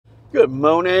Good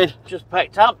morning, just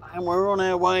packed up and we're on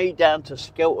our way down to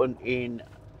Skelton in,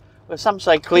 well, some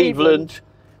say Cleveland.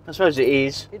 I suppose it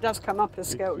is. It does come up as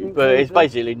Skelton, but it's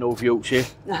basically North Yorkshire.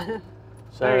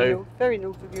 So very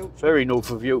north of Yorkshire. Very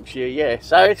north of Yorkshire, yeah.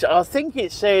 So I think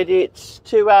it said it's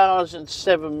 2 hours and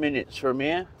 7 minutes from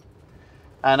here.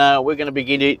 And we're going to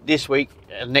begin it this week,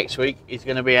 and next week is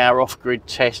going to be our off-grid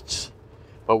tests.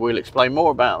 But we'll explain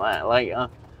more about that later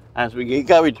as we get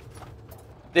going.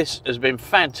 This has been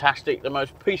fantastic, the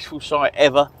most peaceful site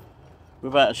ever,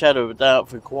 without a shadow of a doubt,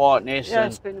 for quietness, yeah, and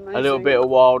it's been amazing. A little bit of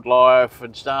wildlife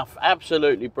and stuff.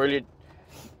 Absolutely brilliant.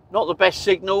 Not the best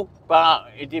signal, but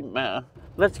it didn't matter.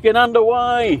 Let's get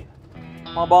underway.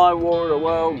 Bye-bye, War of the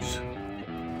Worlds.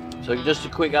 So just a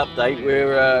quick update,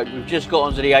 we've just got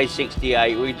onto the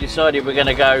A68. We've decided we're going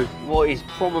to go what is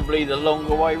probably the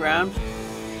longer way round,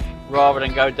 rather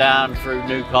than go down through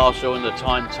Newcastle and the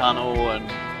Tyne Tunnel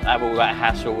and have all that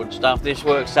hassle and stuff. This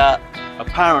works out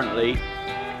apparently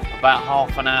about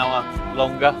half an hour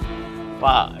longer,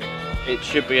 but it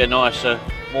should be a nicer,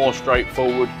 more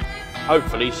straightforward,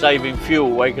 hopefully saving fuel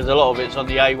way, because a lot of it's on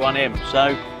the A1M.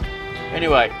 So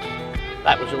anyway,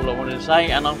 that was all I wanted to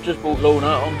say, and I've just brought Lorna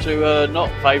onto her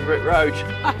not favourite road.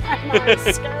 No,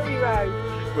 scary road.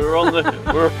 We're on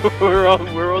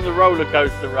the roller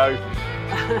coaster road.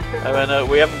 And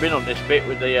we haven't been on this bit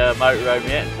with the motorhome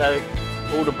yet, so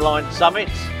all the blind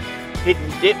summits, hidden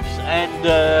dips,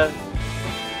 and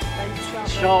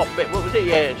sharp bit. What was it?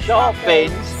 Yeah, sharp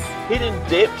bends, hidden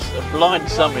dips, and blind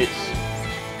summits.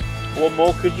 What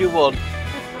more could you want?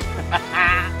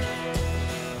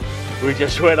 We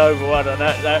just went over one, and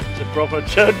that's a proper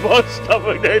turn by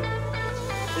stomach. Then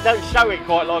they don't show it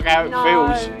quite like how it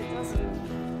feels. It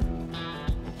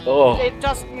doesn't. Oh, it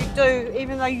does. You do,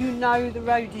 even though you know the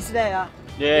road is there.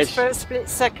 yes. For a split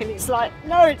second, it's like,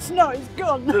 no, it's not. It's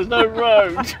gone. There's no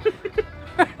road.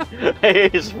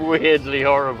 It is weirdly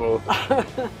horrible.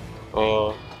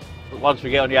 Oh, but once we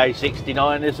get on the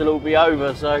A69, this will all be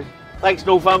over. So, thanks,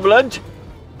 Northumberland.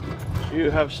 You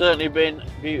have certainly been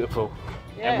beautiful.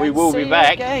 Yeah, and we will be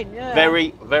back again, yeah.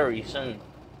 very, very soon.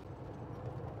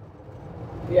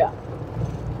 Yeah.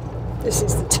 This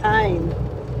is the Tyne.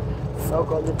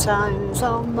 Fog on the Tyne's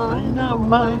on mine, on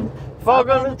mine. Fog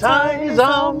on the Tyne is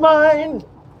on mine.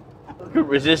 Couldn't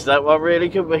resist that one, really,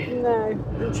 could we? No.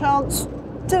 And Chance,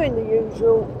 doing the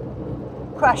usual,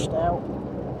 crashed out.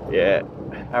 Yeah.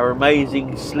 Our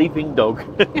amazing sleeping dog.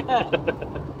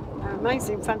 Our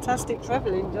amazing, fantastic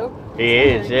travelling dog. He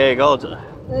is, yeah, God.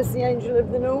 There's the Angel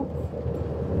of the North.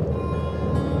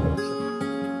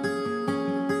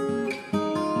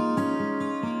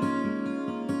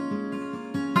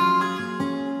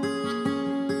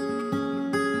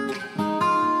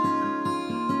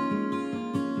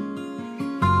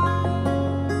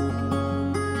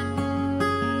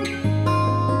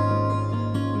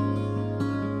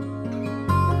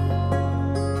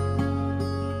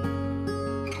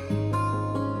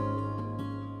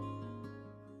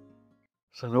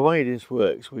 So the way this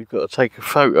works, we've got to take a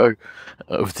photo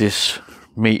of this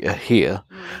meter here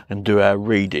and do our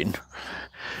reading,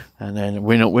 and then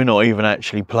we're not even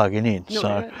actually plugging in.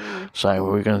 So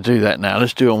we're going to do that now.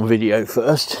 Let's do it on video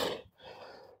first,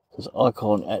 because I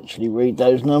can't actually read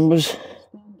those numbers.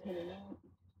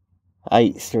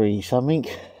 83 something,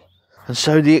 and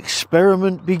so the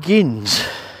experiment begins.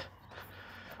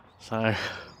 So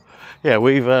yeah,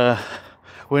 we're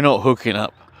not hooking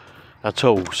up at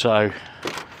all, so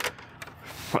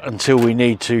until we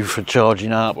need to for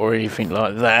charging up or anything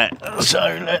like that. So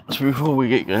let's, before we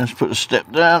get going, let's put the step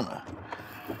down,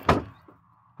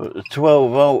 put the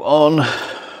 12 volt on,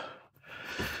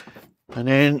 and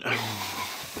then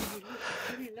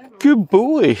good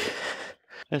boy,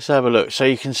 let's have a look. So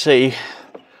you can see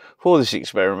for this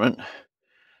experiment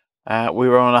we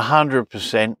were on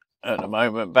 100% at the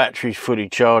moment. Battery's fully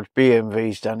charged.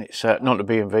 BMV's done its not the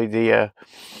BMV, the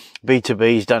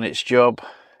B2B's done its job.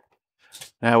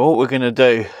 Now what we're going to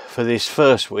do for this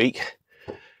first week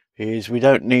is we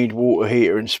don't need water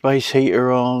heater and space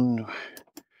heater on,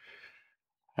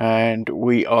 and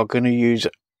we are going to use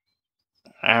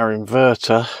our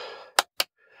inverter.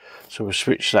 So we'll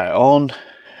switch that on.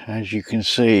 As you can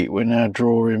see, we're now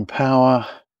drawing power.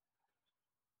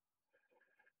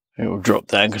 It will drop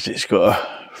down because it's got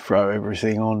to throw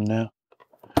everything on now.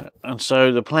 And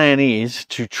so the plan is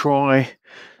to try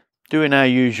doing our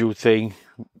usual thing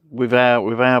with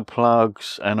our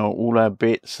plugs and all our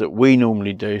bits that we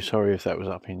normally do. Sorry if that was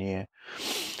up in the air.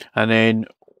 And then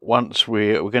once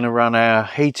we're going to run our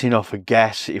heating off of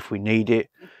gas if we need it,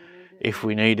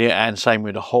 and same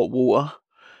with the hot water.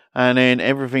 and then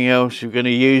everything else you're going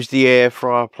to use the air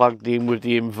fryer plugged in with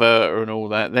the inverter and all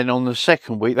that. Then on the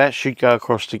second week, that should go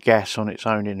across to gas on its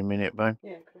own in a minute, babe.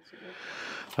 Yeah, of course it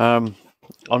will.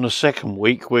 On the second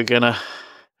week, we're going to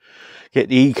get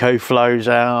the eco flows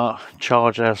out,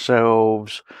 charge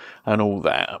ourselves and all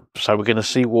that. So we're going to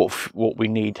see what we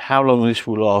need, how long this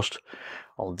will last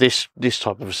on this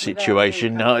type of a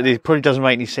situation. It probably doesn't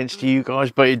make any sense to you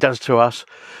guys, but it does to us.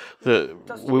 That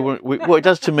what it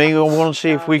does to me, I want to see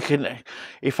if we can,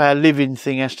 if our living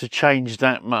thing has to change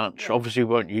that much. Obviously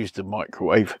we won't use the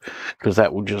microwave because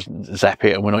that will just zap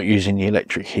it, and we're not using the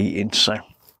electric heating, so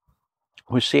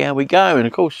we'll see how we go. And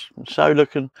of course solar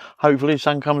can, hopefully the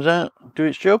sun comes out, do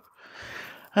its job.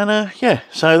 And yeah,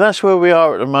 so that's where we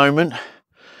are at the moment.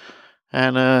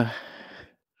 And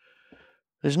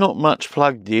there's not much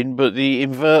plugged in, but the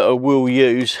inverter will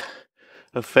use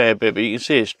a fair bit. But you can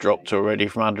see it's dropped already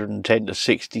from 110 to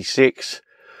 66.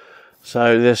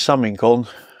 So there's something on,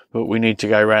 but we need to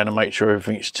go around and make sure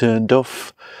everything's turned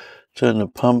off. Turn the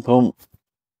pump on,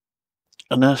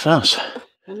 and that's us.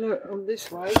 And look, on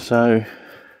this way. So,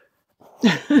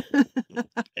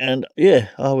 and yeah,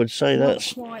 I would say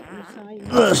that's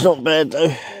not bad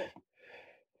though.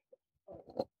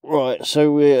 Right,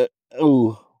 so we're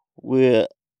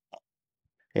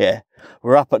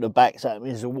up at the back, so that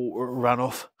means the water will run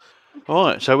off.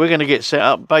 Alright, so we're going to get set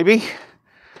up, baby,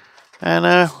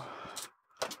 and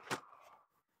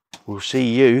we'll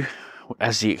see you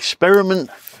as the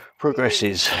experiment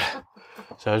progresses.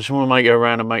 So I just want to make it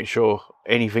around and make sure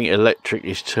anything electric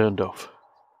is turned off.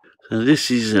 So this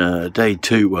is day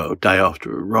 2, well, day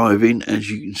after arriving. As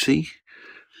you can see,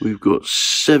 we've got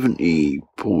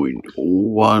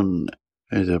 70.1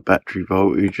 as a battery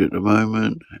voltage at the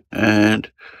moment,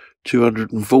 and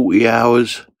 240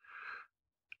 hours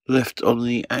left on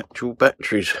the actual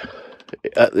batteries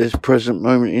at this present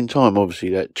moment in time. Obviously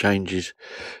that changes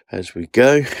as we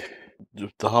go.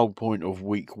 The whole point of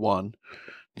week 1,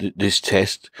 this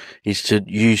test, is to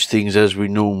use things as we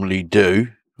normally do.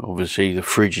 Obviously the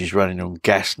fridge is running on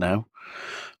gas now,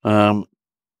 and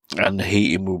the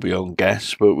heating will be on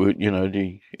gas, but you know,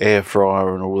 the air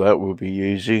fryer and all that we'll be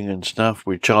using and stuff.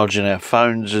 We're charging our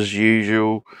phones as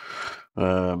usual.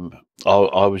 I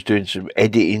was doing some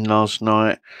editing last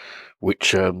night,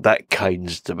 which that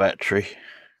canes the battery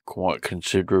quite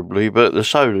considerably, but the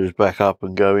solar's back up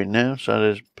and going now, so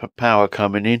there's power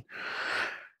coming in,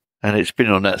 and it's been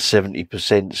on that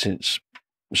 70% since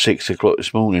 6 o'clock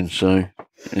this morning, so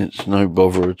it's no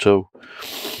bother at all.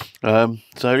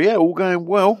 So yeah, all going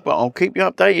well, but I'll keep you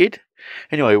updated.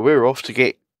 Anyway, we're off to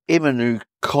get him a new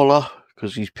collar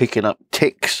because he's picking up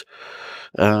ticks,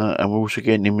 and we're also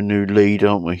getting him a new lead,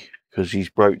 aren't we? Because he's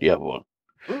broke the other one.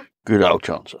 Good old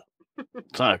chancer.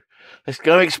 So let's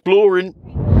go exploring.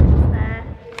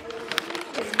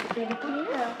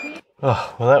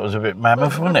 Oh, well, that was a bit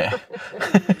mammoth, wasn't it?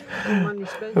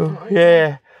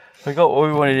 Yeah, we got what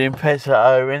we wanted in Pets at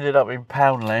Home, ended up in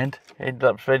Poundland, ended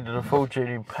up spending a fortune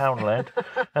in Poundland,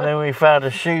 and then we found a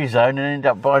shoe zone and ended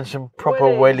up buying some proper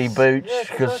welly boots. Yeah,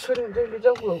 because I couldn't do the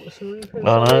dog walk this morning. I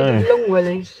know. Long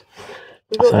wellies.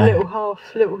 We've got a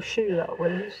little shoe that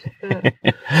wellies.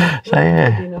 So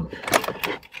yeah,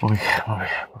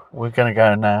 we're going to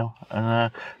go now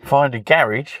and find a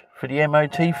garage for the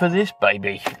MOT for this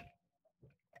baby.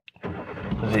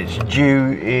 Because it's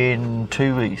due in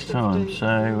 2 weeks' time,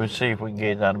 so we'll see if we can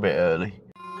get it done a bit early.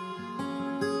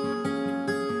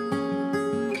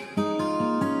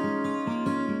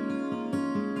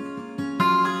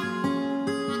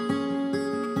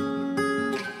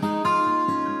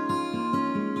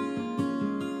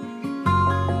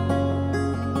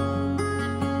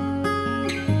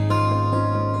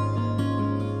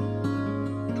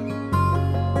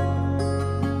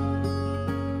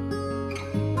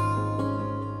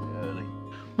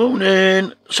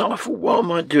 Morning. So I thought what I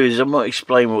might do is I might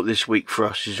explain what this week for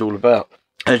us is all about.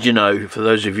 As you know, for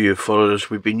those of you who followed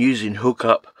us, we've been using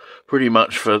Hookup pretty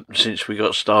much since we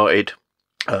got started,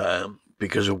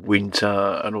 because of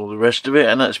winter and all the rest of it,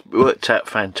 and that's worked out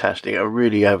fantastic. I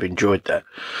really have enjoyed that.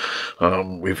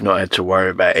 We've not had to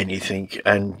worry about anything,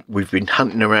 and we've been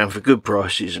hunting around for good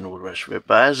prices and all the rest of it.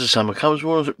 But as the summer comes, we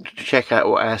want to check out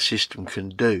what our system can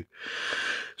do.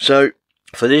 So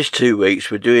for these 2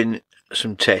 weeks, we're doing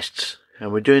some tests,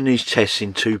 and we're doing these tests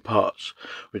in 2 parts.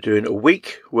 We're doing a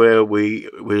week where we're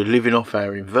living off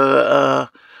our inverter,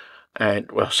 and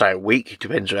well, I say a week, it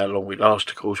depends on how long we last,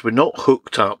 of course. We're not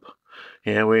hooked up,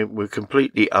 we're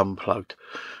completely unplugged.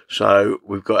 So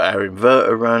we've got our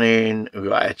inverter running, we've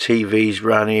got our TVs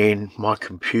running, my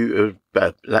computer,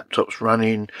 laptop's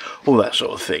running, all that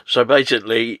sort of thing. So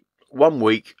basically 1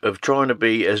 week of trying to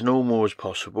be as normal as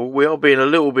possible. We are being a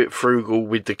little bit frugal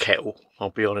with the kettle, I'll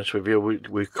be honest with you.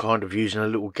 We're kind of using a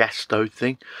little gas stove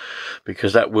thing,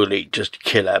 because that will just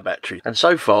kill our battery. And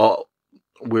so far,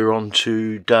 we're on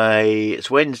to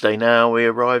it's Wednesday now. We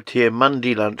arrived here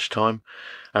Monday lunchtime,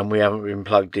 and we haven't been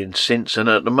plugged in since. And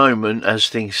at the moment, as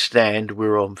things stand,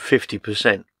 we're on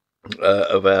 50%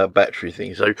 of our battery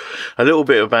thing. So a little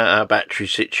bit about our battery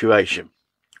situation.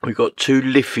 We've got 2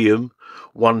 lithium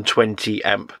 120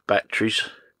 amp batteries,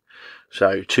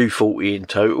 so 240 in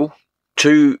total.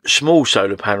 2 small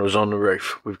solar panels on the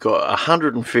roof. We've got a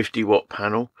 150 watt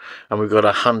panel and we've got a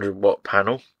 100 watt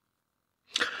panel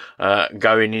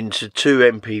going into 2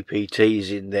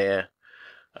 MPPTs in there.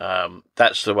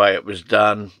 That's the way it was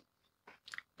done.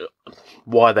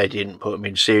 Why they didn't put them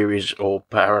in series or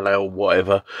parallel,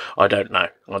 whatever, I don't know.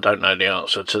 I don't know the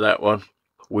answer to that one.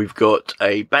 We've got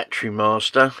a battery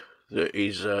master that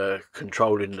is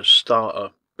controlling the starter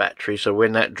battery, so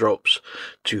when that drops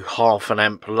to half an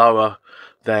amp lower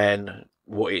than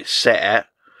what it's set at,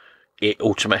 it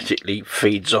automatically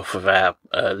feeds off of our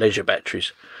leisure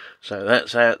batteries. So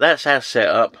that's our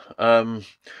setup.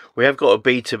 We have got a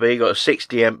B2B, got a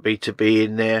 60 amp B2B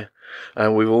in there,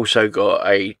 and we've also got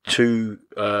a 2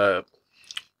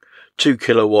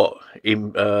 kilowatt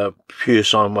pure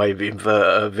sine wave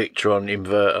inverter, Victron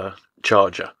inverter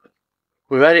charger.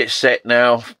 We've had it set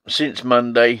now since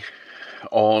Monday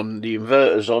on the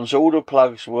inverters on, so all the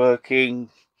plugs working,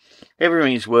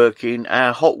 everything's working.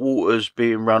 Our hot water's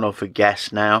being run off of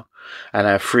gas now, and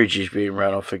our fridge is being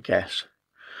run off of gas.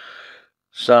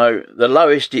 So the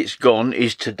lowest it's gone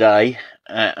is today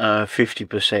at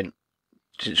 50%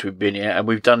 since we've been here, and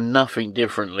we've done nothing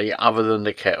differently other than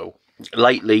the kettle.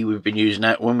 Lately we've been using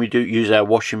that when we do use our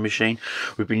washing machine.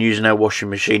 We've been using our washing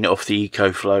machine off the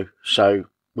EcoFlow, so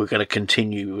we're going to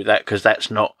continue with that, because that's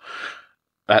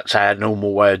our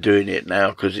normal way of doing it now,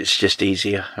 because it's just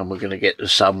easier, and we're going to get the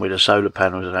sun with the solar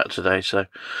panels and that today. So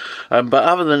but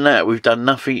other than that, we've done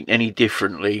nothing any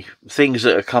differently. Things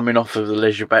that are coming off of the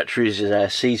leisure batteries is our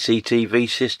CCTV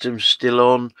system still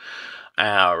on,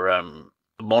 our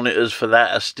monitors for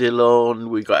that are still on.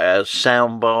 We've got our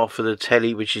sound bar for the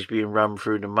telly, which is being run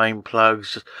through the main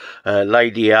plugs.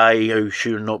 Lady A, who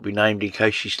should not be named in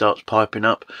case she starts piping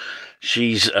up,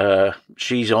 she's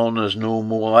on as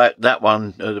normal. That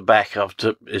one at the back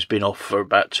has been off for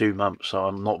about 2 months, so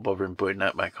I'm not bothering putting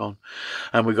that back on.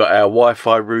 And we've got our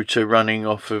Wi-Fi router running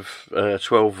off of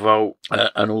 12 volt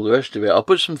and all the rest of it. I'll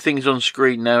put some things on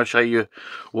screen now, show you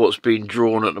what's being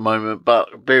drawn at the moment,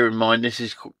 but bear in mind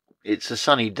it's a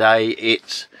sunny day.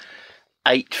 It's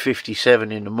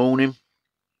 8:57 in the morning,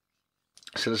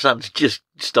 so the sun's just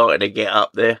starting to get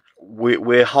up there.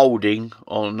 We're holding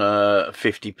on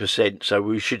 50%, so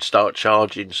we should start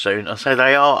charging soon. I say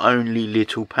they are only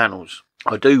little panels.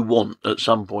 I do want at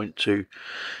some point to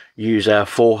use our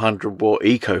 400 watt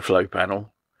EcoFlow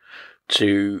panel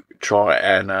to try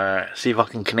and see if I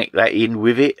can connect that in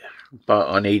with it, but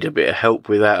I need a bit of help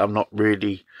with that. I'm not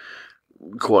really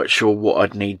quite sure what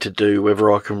I'd need to do,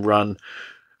 whether I can run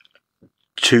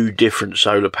 2 different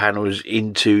solar panels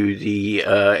into the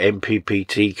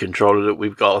MPPT controller that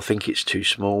we've got. I think it's too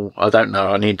small. I don't know.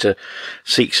 I need to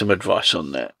seek some advice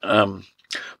on that.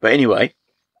 But anyway,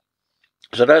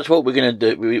 so that's what we're going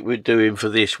to do. We're doing for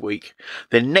this week.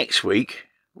 Then next week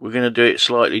we're going to do it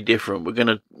slightly different. We're going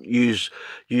to use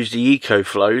the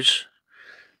EcoFlows.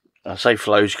 I say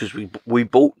flows because we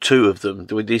bought 2 of them.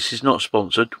 This is not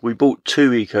sponsored. We bought 2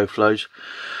 EcoFlows,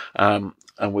 and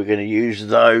we're going to use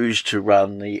those to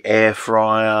run the air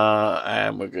fryer,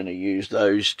 and we're going to use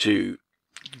those to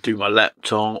do my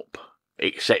laptop,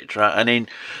 etc. And then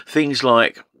things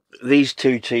like these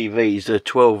 2 TVs, the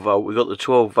 12 volt. We've got the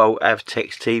 12 volt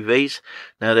Avtex TVs.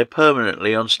 Now they're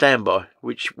permanently on standby,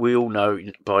 which we all know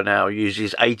by now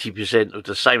uses 80% of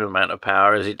the same amount of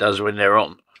power as it does when they're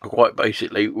on. Quite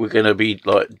basically, we're going to be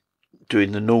like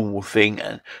doing the normal thing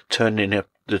and turning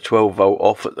the 12 volt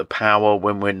off at the power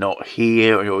when we're not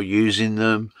here or using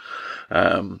them.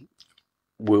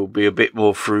 We'll be a bit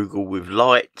more frugal with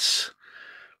lights.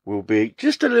 We'll be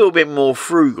just a little bit more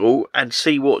frugal and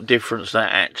see what difference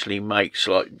that actually makes.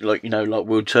 Like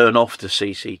we'll turn off the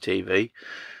CCTV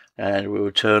and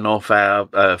we'll turn off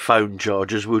our phone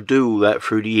chargers. We'll do all that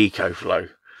through the EcoFlow.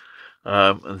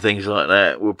 And things like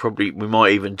that. We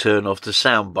might even turn off the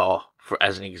sound bar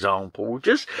as an example,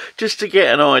 just to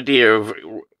get an idea of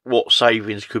what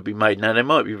savings could be made. Now they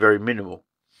might be very minimal.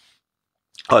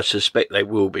 I suspect they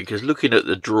will be, because looking at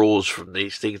the draws from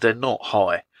these things, they're not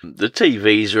high. The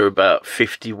TVs are about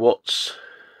 50 watts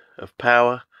of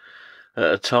power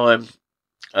at a time.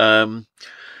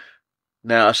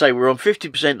 Now I say we're on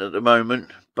 50% at the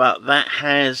moment, but that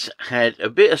has had a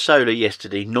bit of solar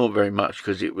yesterday, not very much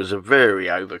because it was a very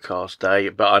overcast day,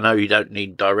 but I know you don't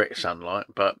need direct sunlight,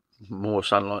 but more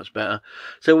sunlight's better.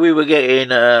 So we were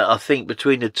getting, I think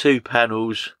between the two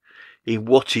panels, in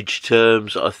wattage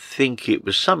terms, I think it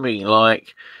was something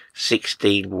like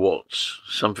 16 watts,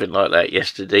 something like that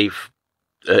yesterday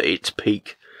at its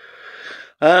peak.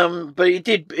 But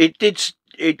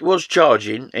it was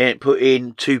charging, and it put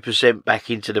in 2% back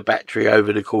into the battery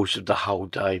over the course of the whole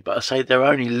day. But I say they're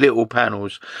only little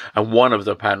panels, and one of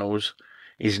the panels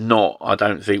is not, I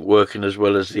don't think, working as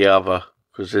well as the other,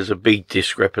 because there's a big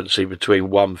discrepancy between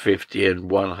 150 and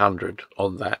 100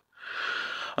 on that.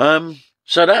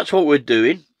 So that's what we're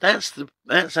doing. That's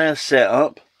our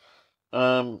setup.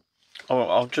 I'll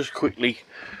just quickly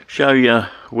show you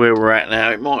where we're at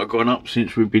now. It might have gone up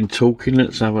since we've been talking.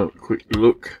 Let's have a quick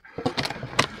look.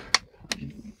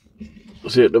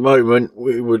 See, at the moment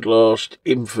we would last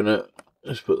infinite.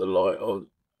 Let's put the light on.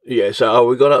 Yeah, so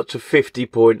we got up to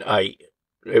 50.8.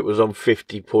 It was on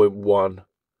 50.1.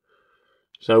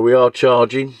 So we are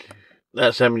charging.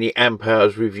 That's how many amp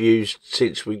hours we've used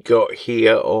since we got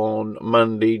here on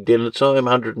Monday dinner time.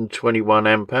 121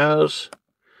 amp hours.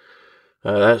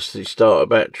 That's the starter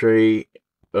battery.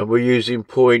 And we're using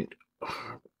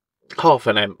half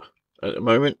an amp at the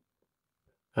moment.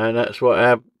 And that's what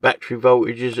our battery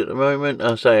voltage is at the moment.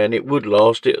 I say, and it would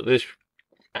last it this,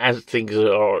 as things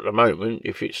are at the moment.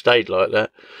 If it stayed like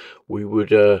that, we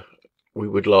would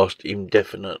last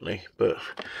indefinitely. But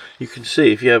you can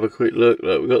see, if you have a quick look,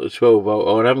 we've got the 12 volt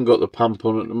on. I haven't got the pump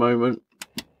on at the moment.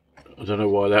 I don't know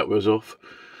why that was off.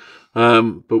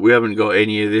 But we haven't got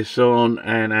any of this on,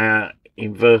 and our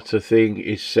inverter thing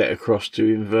is set across to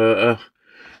inverter.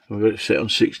 We've got it set on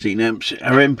 16 amps.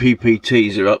 Our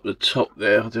MPPTs are up the top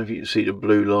there. I don't know if you can see the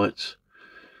blue lights.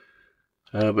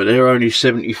 But they're only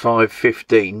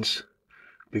 7515s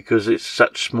because it's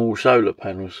such small solar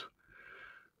panels.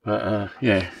 But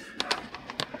yeah.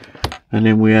 And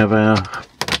then we have our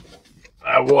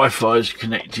Wi-Fi is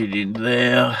connected in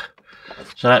there.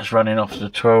 So that's running off the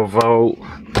 12 volt.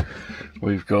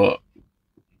 We've got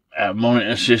our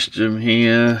monitor system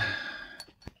here.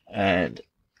 And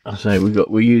I say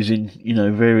we're using, you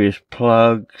know, various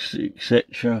plugs,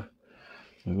 etc.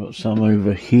 We've got some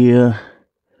over here,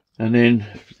 and then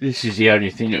this is the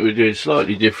only thing that we're doing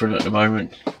slightly different at the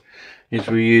moment, is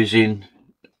we're using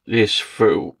this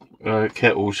for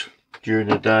kettles during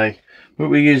the day,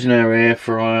 but we're using our air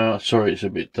fryer. Sorry, it's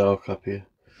a bit dark up here.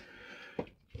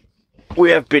 We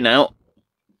have been out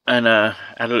and had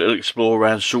a little explore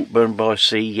around Saltburn by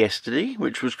Sea yesterday,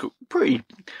 which was pretty.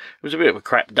 It was a bit of a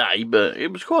crap day, but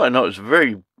it was quite nice.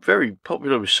 Very, very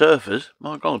popular with surfers.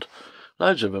 My God,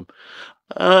 loads of them.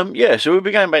 Yeah, so we'll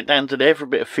be going back down to there for a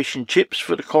bit of fish and chips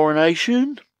for the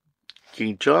coronation.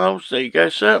 King Charles, there you go,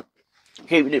 sir.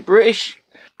 Keeping it British.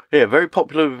 Yeah, very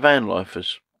popular with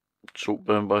Vanlifers.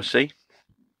 Saltburn by Sea.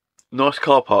 Nice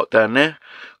car park down there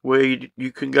where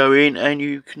you can go in and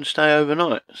you can stay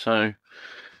overnight. So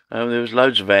there was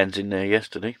loads of vans in there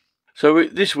yesterday. So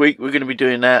this week we're going to be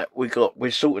doing that.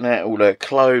 We're sorting out all our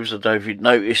clothes. I don't know if you'd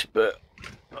noticed, but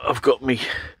I've got me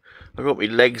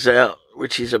legs out,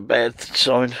 which is a bad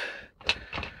sign.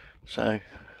 So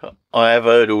I have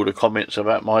heard all the comments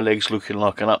about my legs looking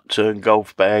like an upturned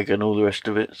golf bag and all the rest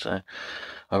of it. So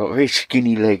I've got very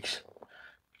skinny legs,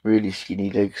 really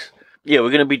skinny legs. Yeah,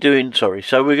 we're going to be doing. So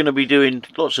we're going to be doing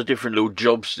lots of different little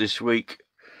jobs this week.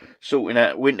 Sorting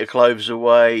out winter clothes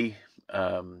away,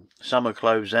 summer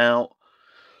clothes out.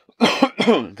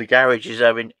 The garage is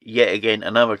having yet again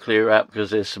another clear out because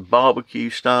there's some barbecue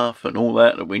stuff and all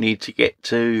that we need to get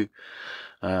to.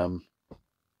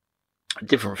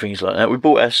 Different things like that. We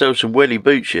bought ourselves some welly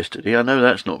boots yesterday. I know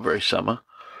that's not very summer,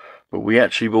 but we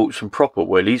actually bought some proper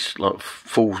wellies, like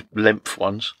full length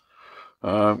ones,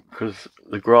 because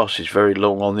the grass is very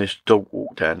long on this dog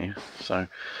walk down here. So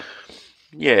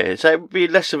yeah, so it will be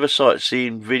less of a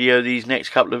sightseeing video. These next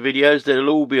couple of videos, they'll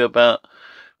all be about,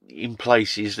 in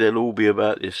places, they'll all be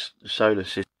about this solar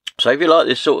system. So if you like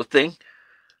this sort of thing,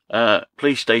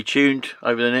 please stay tuned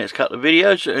over the next couple of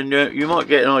videos, and you might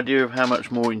get an idea of how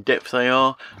much more in depth they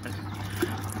are.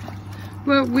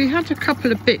 Well, we had a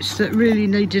couple of bits that really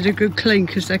needed a good clean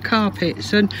because they're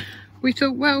carpets, and we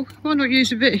thought, well, why not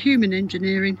use a bit of human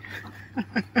engineering?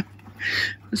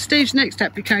 Steve's next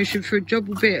application for a job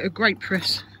will be at a grape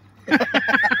press.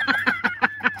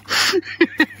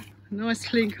 Nice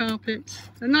clean carpets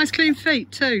and nice clean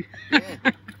feet too.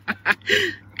 Yeah.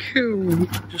 Cool.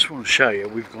 Just want to show you,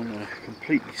 we've gone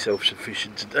completely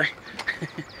self-sufficient today.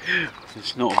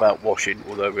 It's not about washing,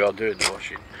 although we are doing the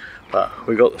washing, but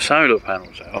we got the solar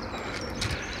panels out.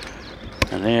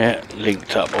 and they're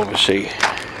linked up obviously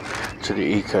to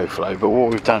the EcoFlow. But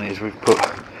what we've done is we've put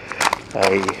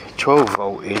a 12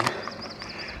 volt in,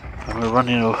 and we're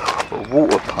running a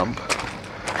water pump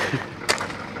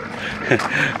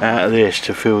out of this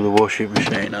to fill the washing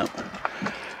machine up,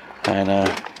 and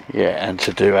yeah, and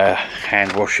to do our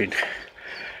hand washing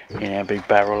in our big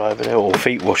barrel over there, or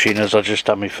feet washing, as I just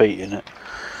done my feet in it.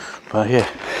 But yeah.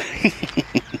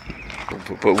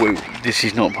 But this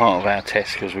is not part of our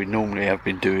test, because we normally have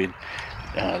been doing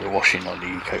the washing on the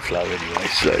EcoFlow anyway.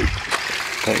 So,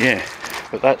 but yeah,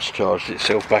 but that's charged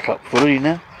itself back up fully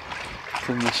now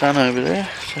from the sun over there.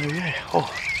 So yeah,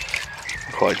 oh,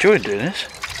 I'm quite enjoying doing this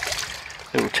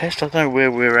little test. I don't know where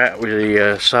we're at with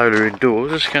the solar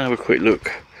indoors. Let's go and have a quick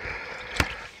look.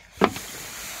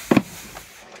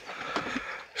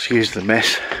 Excuse the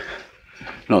mess.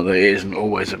 Not that it isn't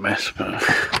always a mess, but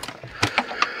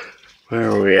where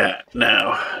are we at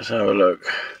now? Let's have a look.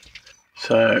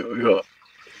 So we've got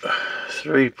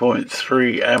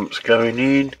 3.3 amps going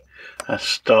in. That's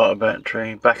starter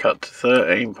battery. Back up to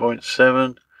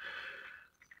 13.7.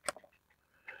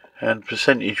 And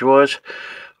percentage wise,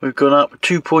 we've gone up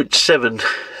 2.7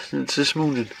 since this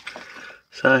morning.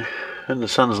 So, and the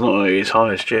sun's not at its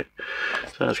highest yet.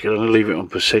 So that's good. I'm going to leave it on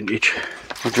percentage.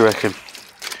 What do you reckon?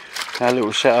 Our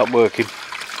little setup working?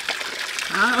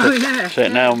 Oh yeah. So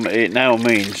it now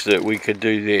means that we can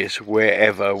do this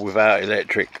wherever without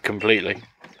electric completely.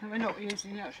 And we're not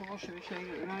using the actual washing machine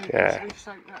at the moment, Yeah. so we've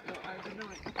soaked that lot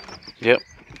overnight. Yep.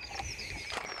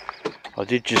 I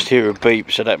did just hear a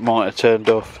beep, so that might have turned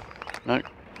off. No.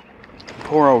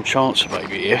 Poor old Chancer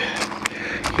baby here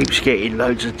keeps getting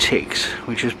loads of ticks.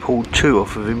 We just pulled 2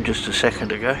 off of him just a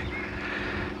second ago,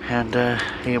 and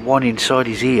he had 1 inside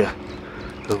his ear,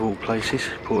 of all places.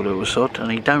 Poor little sod,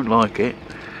 and he don't like it.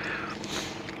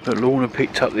 But Lorna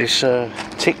picked up this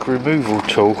tick removal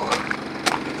tool,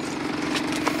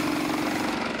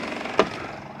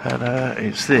 and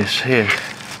it's this here,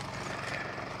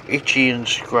 itchy and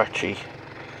scratchy,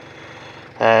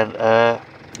 and yeah,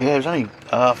 it was only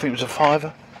I think it was a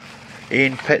 £5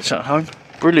 in Pets at Home.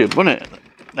 Brilliant, wasn't it?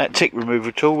 That tick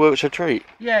removal tool works a treat.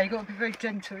 Yeah, you've got to be very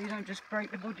gentle, you don't just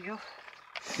break the body off.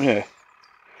 Yeah,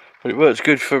 but it works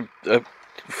good for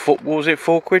what was it,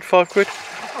 £4, £5? I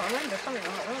can't remember, something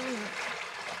like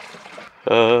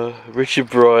that. Richard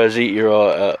Bryars, eat your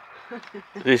heart out.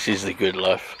 This is the good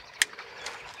life.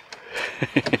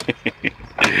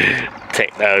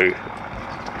 Techno.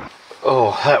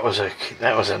 Oh, that was a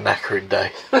knackering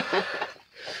day.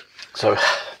 So,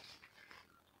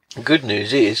 good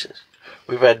news is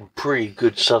we've had pretty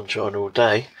good sunshine all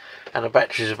day, and the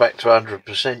batteries are back to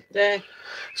 100%. Yeah.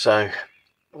 So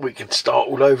we can start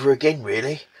all over again,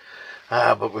 really.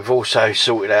 But we've also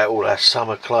sorted out all our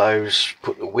summer clothes,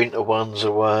 put the winter ones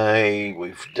away.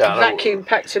 We've done vacuum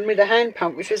packed them with a hand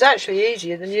pump, which was actually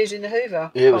easier than using the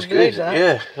Hoover. Yeah, it was good.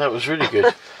 Yeah, that was really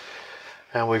good.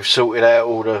 And we've sorted out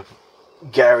all the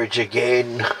garage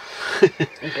again.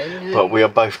 Yeah. But we are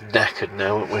both knackered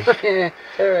now, aren't we? Yeah,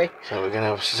 very. So we're going to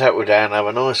have settle down, have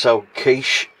a nice old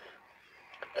quiche,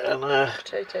 and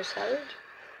potato salad.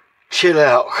 Chill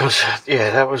out, because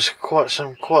yeah, that was quite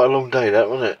a long day, that,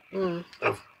 wasn't it?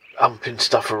 Of umping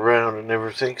stuff around and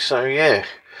everything. So yeah,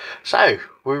 so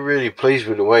we're really pleased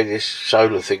with the way this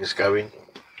solar thing's going,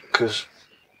 because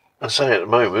I say at the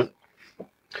moment,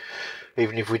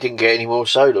 even if we didn't get any more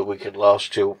solar, we could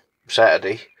last till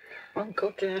Saturday. Oh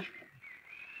God, yeah.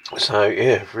 So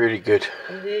yeah, really good.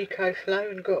 And the EcoFlow,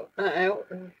 and got that out.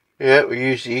 And yeah, we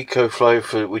used the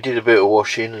EcoFlow we did a bit of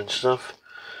washing and stuff.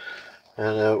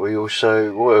 And we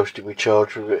also, what else did we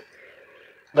charge with it?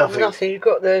 Nothing. You've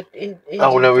got the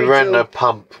oh no, we ran the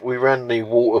pump. We ran the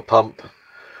water pump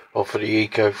off of the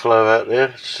EcoFlow out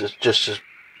there, just to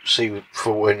see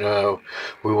for when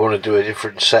we want to do a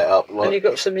different setup. Like, and you've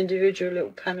got some individual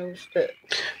little panels that.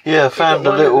 Yeah, I found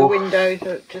a little window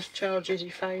that just charges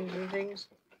your phones and things.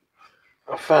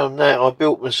 I found that. I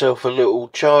built myself a little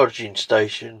charging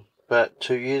station about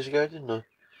 2 years ago, didn't I?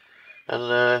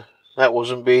 And that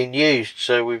wasn't being used,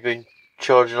 so we've been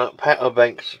charging up power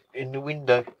banks in the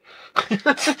window.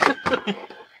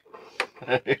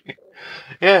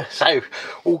 Yeah, so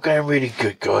all going really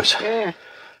good, guys. Yeah.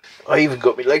 I even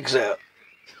got my legs out.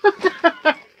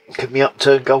 Get me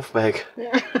upturned golf bag.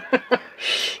 Yeah.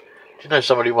 Do you know,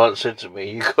 somebody once said to me,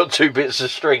 "You got 2 bits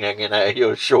of string hanging out of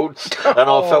your shorts," and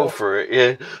I fell for it.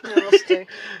 Yeah. Nasty.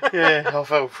 Yeah, I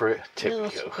fell for it.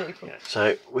 Typical. Yeah.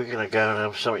 So we're gonna go and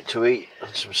have something to eat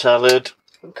and some salad.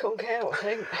 And conk out, I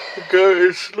think. Go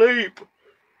to sleep.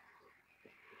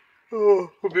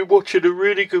 Oh, we've been watching a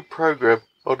really good programme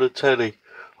on the telly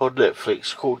on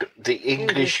Netflix called The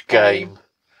English Game.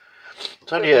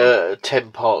 It's only a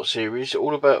 10-part series,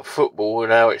 all about football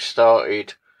and how it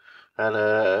started. And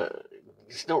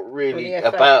it's not really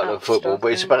about the football,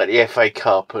 but it's about the FA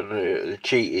Cup and the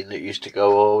cheating that used to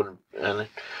go on, and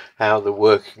how the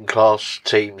working class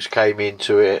teams came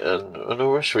into it, and all the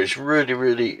rest of it. It's really,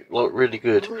 really, really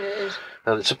good. It is.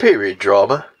 And it's a period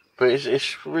drama, but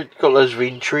it's really got loads of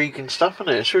intrigue and stuff in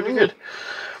it. It's really good.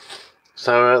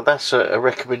 So that's a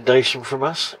recommendation from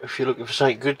us if you're looking for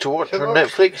something good to watch on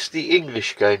Netflix. The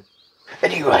English Game.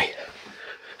 Anyway,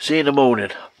 see you in the morning.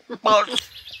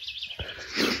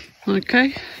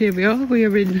 Okay, here we are. We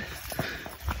are in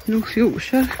North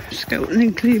Yorkshire, Skelton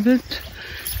in Cleveland,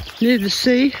 near the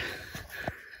sea,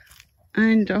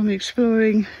 and I'm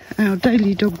exploring our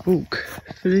daily dog walk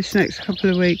for this next couple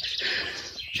of weeks.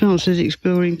 Chance is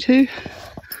exploring too,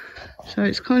 so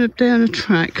it's kind of down a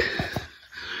track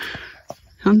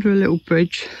under a little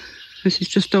bridge. This is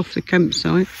just off the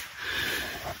campsite,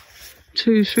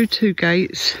 through two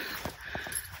gates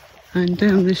and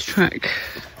down this track.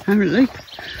 Apparently,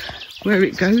 where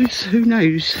it goes, who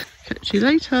knows. Catch you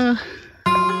later.